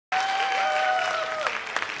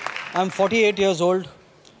I'm 48 years old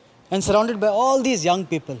and surrounded by all these young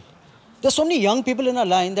people. There's so many young people in our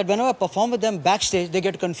line that whenever I perform with them backstage, they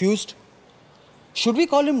get confused. Should we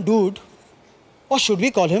call him dude or should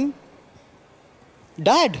we call him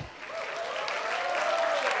dad?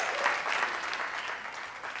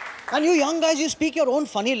 And you young guys, you speak your own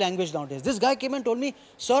funny language nowadays. This guy came and told me,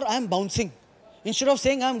 sir, I am bouncing. Instead of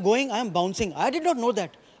saying I am going, I am bouncing. I did not know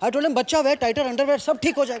that. I told him, bacha, wear tighter underwear, sab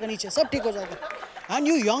theek ho jayega niche, sab theek ho jayega. And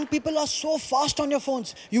you young people are so fast on your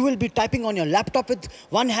phones. You will be typing on your laptop with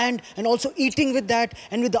one hand and also eating with that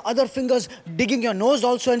and with the other fingers digging your nose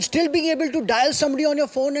also and still being able to dial somebody on your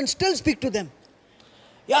phone and still speak to them.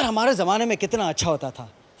 यार हमारे ज़माने में कितना अच्छा होता था.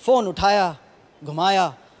 Phone उठाया,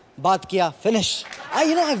 घुमाया, बात किया, finish.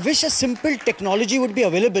 I wish a simple technology would be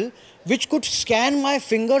available which could scan my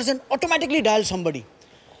fingers and automatically dial somebody.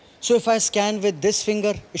 So if I scan with this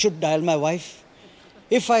finger, it should dial my wife.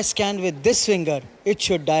 If I scan with this finger, it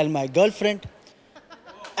should dial my girlfriend.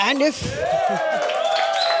 And if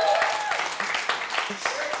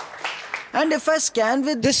I scan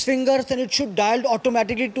with this finger, then it should dial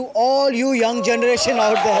automatically to all you young generation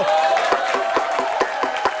out there.